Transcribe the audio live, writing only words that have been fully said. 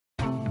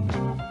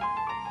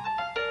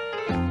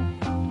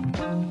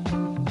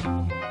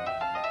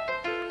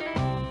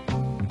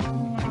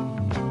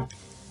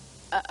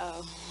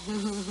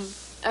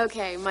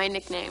Okay, my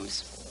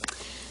nicknames.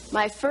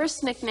 My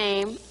first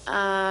nickname,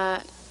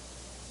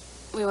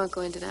 we won't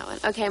go into that one.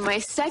 Okay, my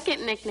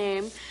second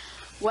nickname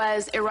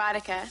was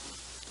Erotica.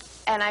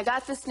 And I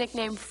got this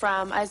nickname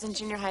from, I was in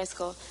junior high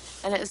school,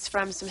 and it was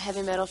from some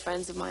heavy metal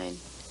friends of mine.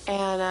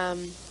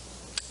 And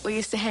we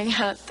used to hang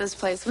out at this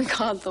place we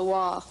called The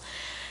Wall.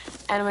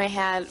 And we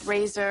had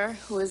Razor,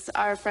 who was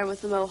our friend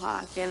with the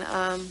mohawk, and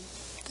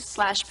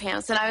Slash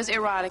Pants, and I was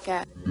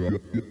Erotica.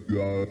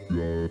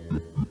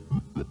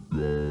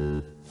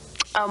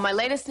 Oh, my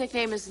latest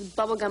nickname is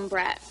Bubblegum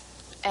Brat,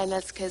 and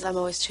that's because I'm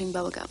always chewing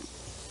bubblegum.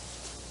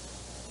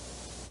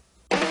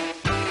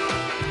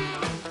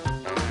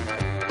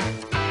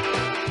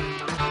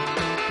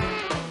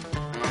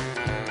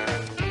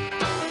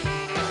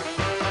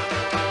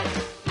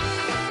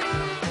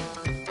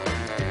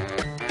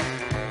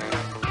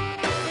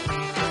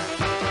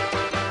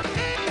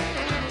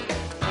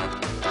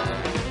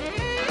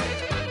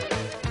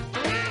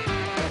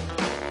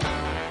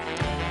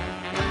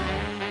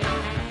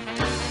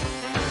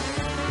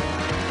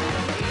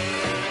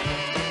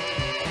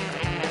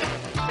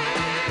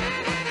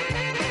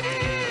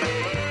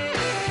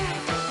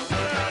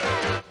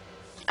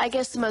 I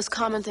guess the most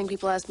common thing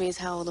people ask me is,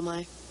 how old am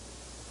I?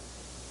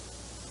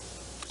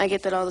 I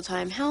get that all the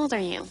time. How old are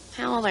you?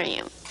 How old are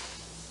you?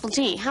 Well,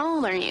 gee, how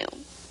old are you?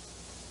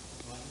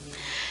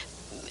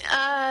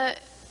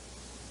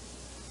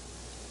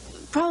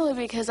 Probably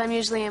because I'm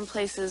usually in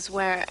places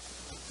where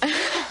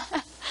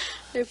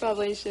they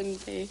probably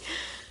shouldn't be.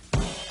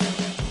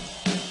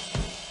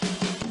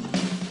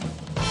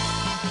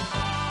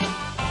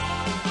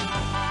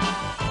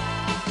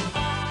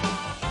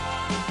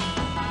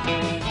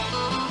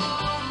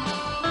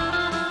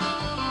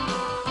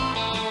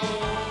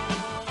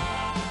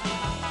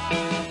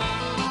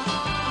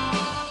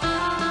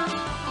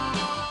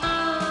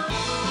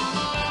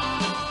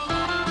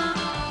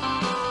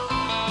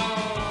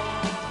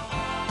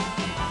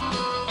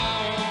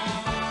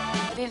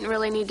 I didn't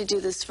really need to do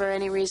this for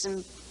any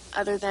reason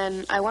other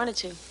than I wanted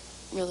to,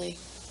 really.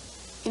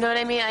 You know what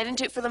I mean? I didn't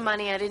do it for the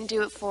money. I didn't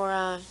do it for,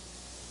 I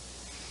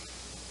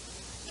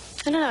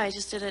don't know. I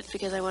just did it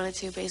because I wanted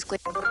to, basically.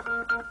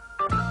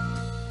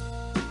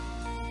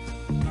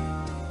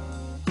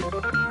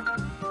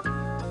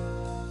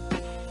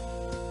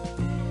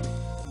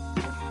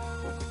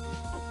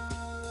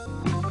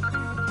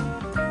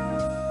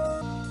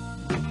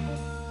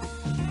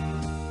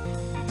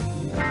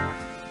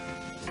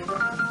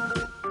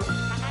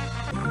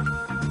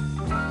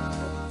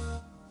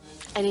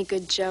 Any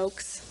good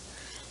jokes?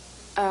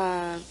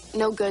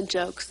 No good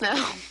jokes, no.